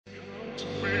The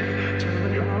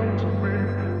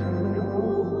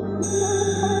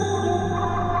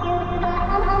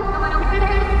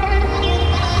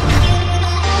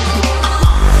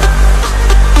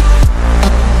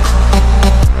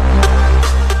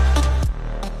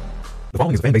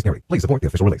following is a fan-based narrative. Please support the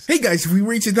official release. Hey guys, if we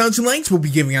reach 1,000 likes, we'll be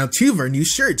giving out 2 of our new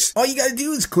shirts. All you gotta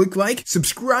do is click like,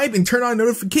 subscribe, and turn on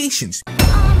notifications.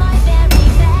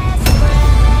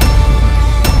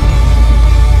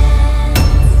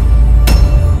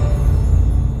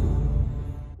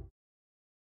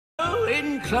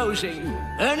 In closing,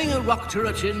 earning a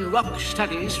doctorate in rock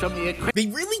studies from the They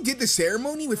really did the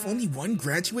ceremony with only 1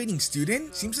 graduating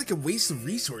student? Seems like a waste of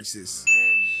resources.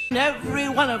 Every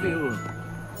one of you.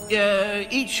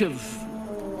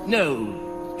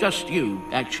 No, just you,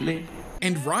 actually.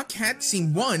 And rock hats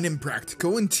seem 1,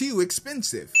 impractical, and 2,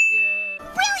 expensive.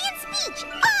 Brilliant speech!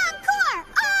 Encore!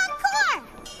 Encore!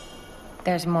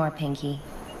 There's more, Pinky.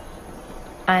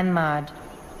 I'm Maud.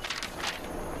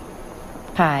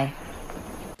 Pie.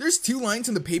 There's 2 lines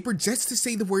on the paper just to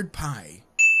say the word pie.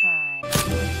 Pie.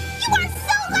 You are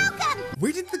so welcome!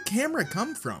 Where did the camera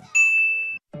come from?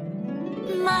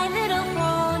 My little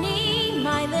pony,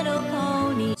 my little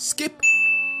pony. Skip.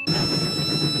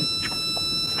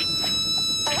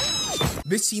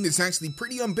 This scene is actually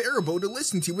pretty unbearable to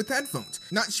listen to with headphones.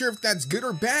 Not sure if that's good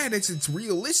or bad as it's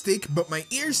realistic, but my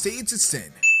ears say it's a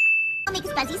sin. I'll make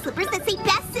fuzzy slippers that say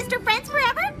best sister friends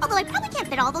forever. Although I probably can't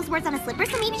fit all those words on a slipper,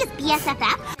 so maybe just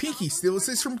BSFF. Pinky steals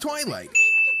this from Twilight.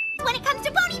 When it comes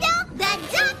to ponytail, the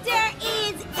doctor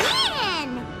is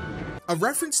in! A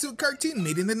reference to a cartoon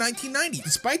made in the 1990s,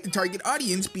 despite the target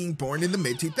audience being born in the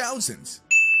mid-2000s.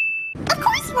 Of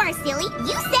course you are, silly.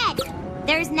 You said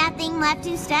there's nothing left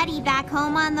to study back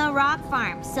home on the rock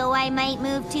farm, so I might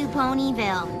move to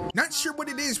Ponyville. Not sure what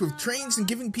it is with trains and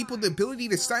giving people the ability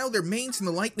to style their manes in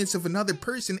the likeness of another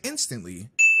person instantly.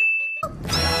 And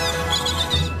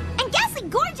ghastly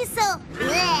gorgeous, so...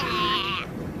 bleh.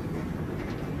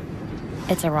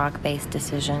 It's a rock-based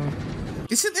decision.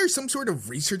 Isn't there some sort of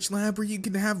research lab where you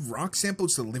can have rock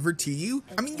samples delivered to you?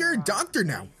 I mean, you're a doctor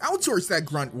now. Outsource that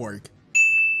grunt work.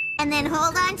 And then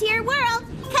hold on to your world,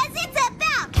 cause it's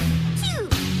about to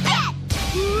get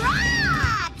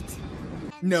rocked!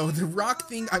 No, the rock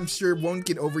thing I'm sure won't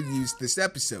get overused this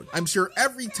episode. I'm sure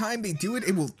every time they do it,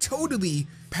 it will totally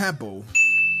pebble.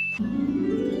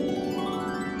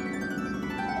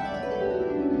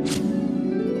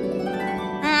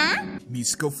 Huh?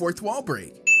 Musical fourth wall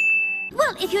break.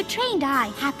 Well, if your trained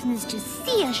eye happens to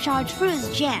see a chartreuse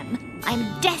gem,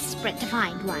 I'm desperate to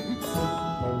find one.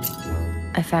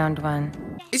 I found one.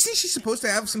 Isn't she supposed to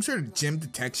have some sort of gem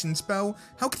detection spell?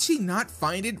 How could she not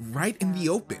find it right in the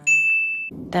open?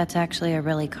 That's actually a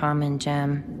really common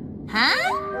gem. Huh?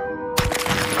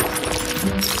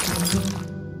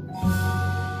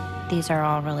 These are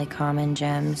all really common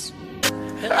gems.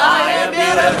 I am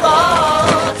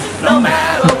beautiful, no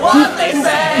matter what they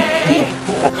say.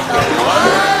 The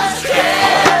words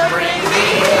can't bring me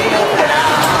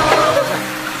down.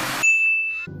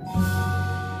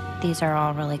 These are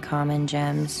all really common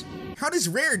gems. How does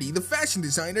Rarity, the fashion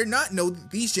designer, not know that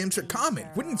these gems are common?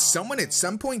 Wouldn't someone at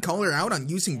some point call her out on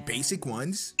using basic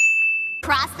ones?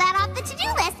 Cross that off the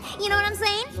to-do list, you know what I'm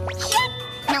saying? Check!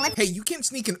 Now let's... Hey, you can't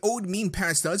sneak an old meme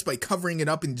past us by covering it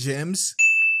up in gems.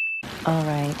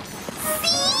 Alright.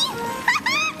 See?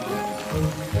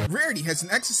 Rarity has an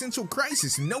existential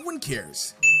crisis and no one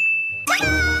cares.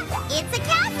 Ta-da! It's a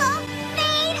castle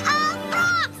made of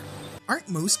rocks! Aren't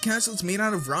most castles made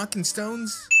out of rock and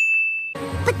stones?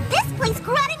 But this place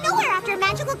grew out of nowhere after a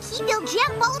magical key-filled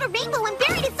gem followed a rainbow and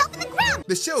buried itself in the ground!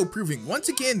 The show proving once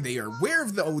again they are aware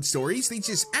of the old stories, they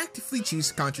just actively choose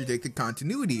to contradict the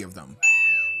continuity of them.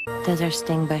 Those are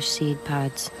stingbush seed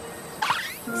pods.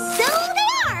 So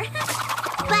they are!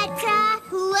 But,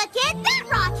 look at that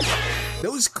rock!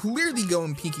 Those clearly go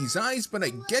in Pinky's eyes, but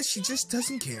I guess she just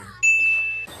doesn't care.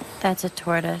 That's a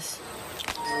tortoise.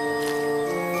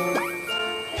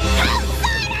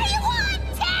 Outside are you on,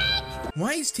 Tank?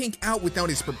 Why is Tank out without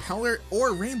his propeller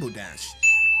or rainbow dash?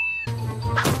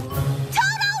 Total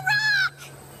rock!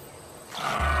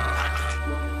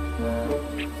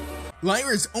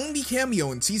 Lyra's only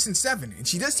cameo in season 7, and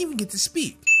she doesn't even get to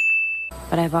speak.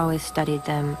 But I've always studied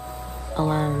them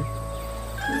alone.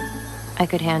 I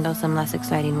could handle some less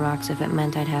exciting rocks if it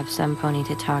meant I'd have some pony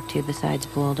to talk to besides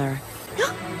Boulder.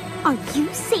 Are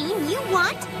you saying you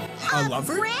want A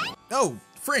lover? friend? Oh,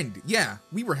 friend, yeah.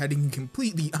 We were heading in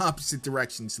completely opposite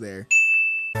directions there.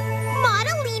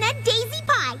 Moliminous Daisy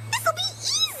Pie. This'll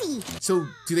be easy. So,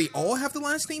 do they all have the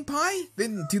last name Pie?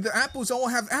 Then do the apples all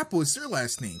have Apple as their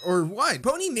last name? Or what?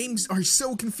 Pony names are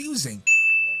so confusing.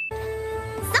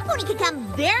 Some pony could come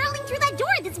barreling through that door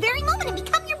at this very moment and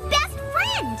become your best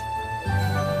friend.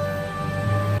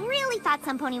 Really thought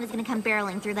some pony was gonna come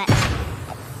barreling through that.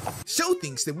 Show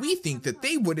thinks that we think that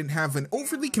they wouldn't have an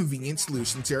overly convenient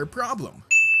solution to our problem.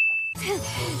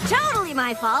 Totally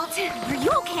my fault. Are you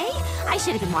okay? I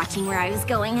should have been watching where I was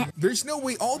going. There's no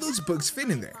way all those books fit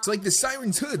in there. It's like the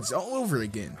Siren's hoods all over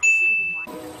again.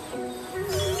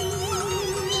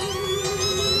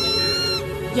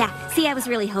 Yeah, see, I was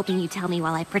really hoping you'd tell me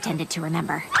while I pretended to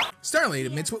remember. Starlight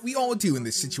admits what we all do in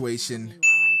this situation.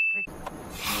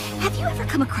 Have you ever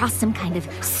come across some kind of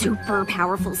super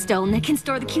powerful stone that can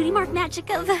store the cutie mark magic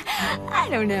of, I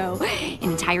don't know, an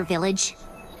entire village?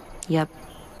 Yep.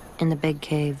 In the big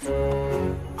cave.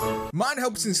 Mon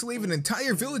helps enslave an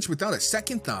entire village without a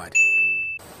second thought.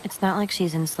 It's not like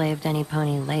she's enslaved any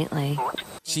pony lately.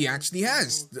 She actually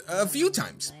has, a few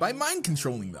times, by mind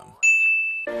controlling them.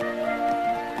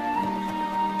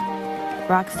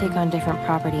 Rocks take on different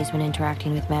properties when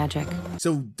interacting with magic.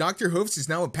 So Dr. Hoofs is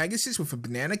now a Pegasus with a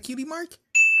banana cutie mark?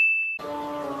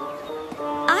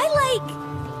 I like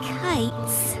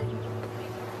kites.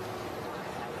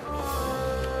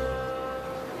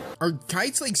 Are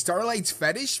kites like Starlight's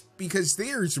fetish? Because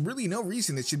there's really no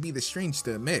reason it should be this strange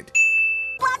to admit.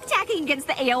 Block attacking against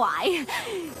the AOI.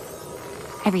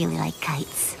 I really like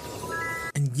kites.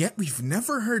 And yet we've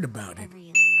never heard about it.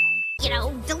 You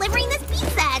know, delivering this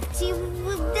pizza to,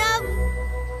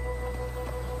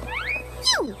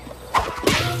 you!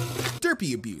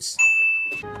 Derpy abuse.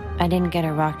 I didn't get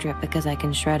a rock drip because I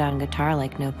can shred on guitar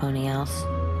like no pony else.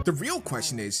 The real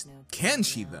question is, can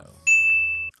she though?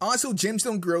 Also, gems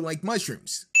don't grow like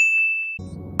mushrooms.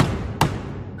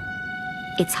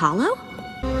 It's hollow?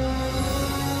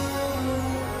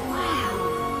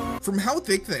 From how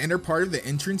thick the inner part of the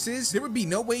entrance is, there would be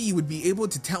no way you would be able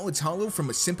to tell it's hollow from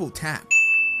a simple tap.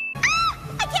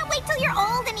 I can't wait till you're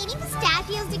old and eating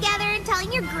pistachios together and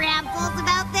telling your grandfolks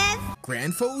about this.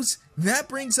 Grandfoes? That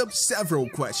brings up several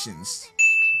questions.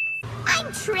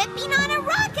 I'm tripping on a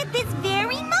rock at this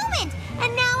very moment,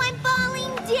 and now I'm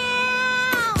falling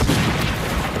down!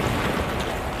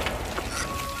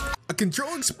 A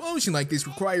controlled explosion like this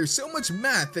requires so much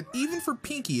math that even for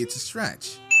Pinky it's a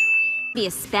stretch. Be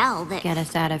a spell that... Get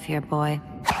us out of here, boy.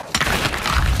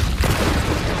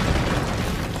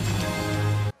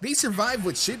 They survived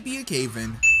what should be a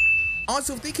cave-in.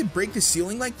 Also, if they could break the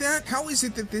ceiling like that, how is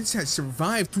it that this has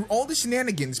survived through all the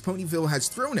shenanigans Ponyville has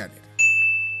thrown at it?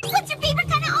 What's your favorite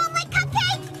kind of omelet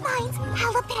cupcake? Mine's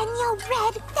jalapeno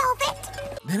red velvet.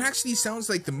 That actually sounds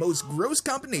like the most gross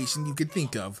combination you could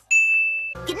think of.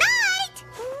 Good night!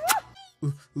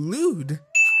 Lewd.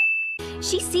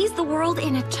 She sees the world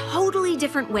in a totally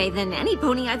different way than any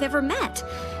pony I've ever met.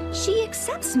 She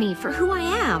accepts me for who I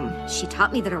am. She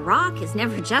taught me that a rock is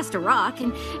never just a rock,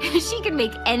 and she can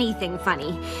make anything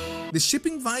funny. The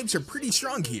shipping vibes are pretty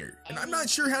strong here, and I'm not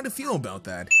sure how to feel about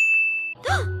that.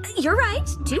 You're right,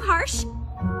 too harsh.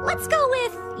 Let's go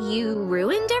with, you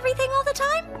ruined everything all the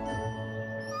time?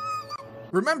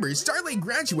 Remember, Starlight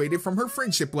graduated from her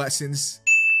friendship lessons.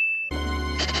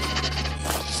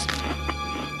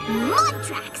 Mud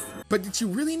tracks! But did you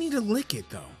really need to lick it,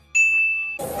 though?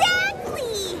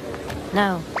 Exactly!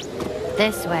 No.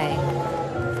 This way.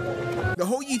 The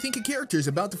whole you think a character is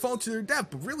about to fall to their death,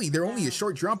 but really they're only a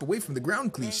short drop away from the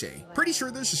ground cliche. Pretty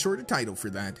sure there's a shorter title for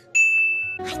that.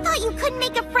 I thought you couldn't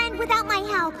make a friend without my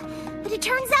help, but it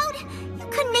turns out you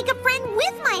couldn't make a friend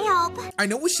with my help. I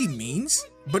know what she means,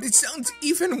 but it sounds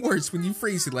even worse when you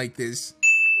phrase it like this.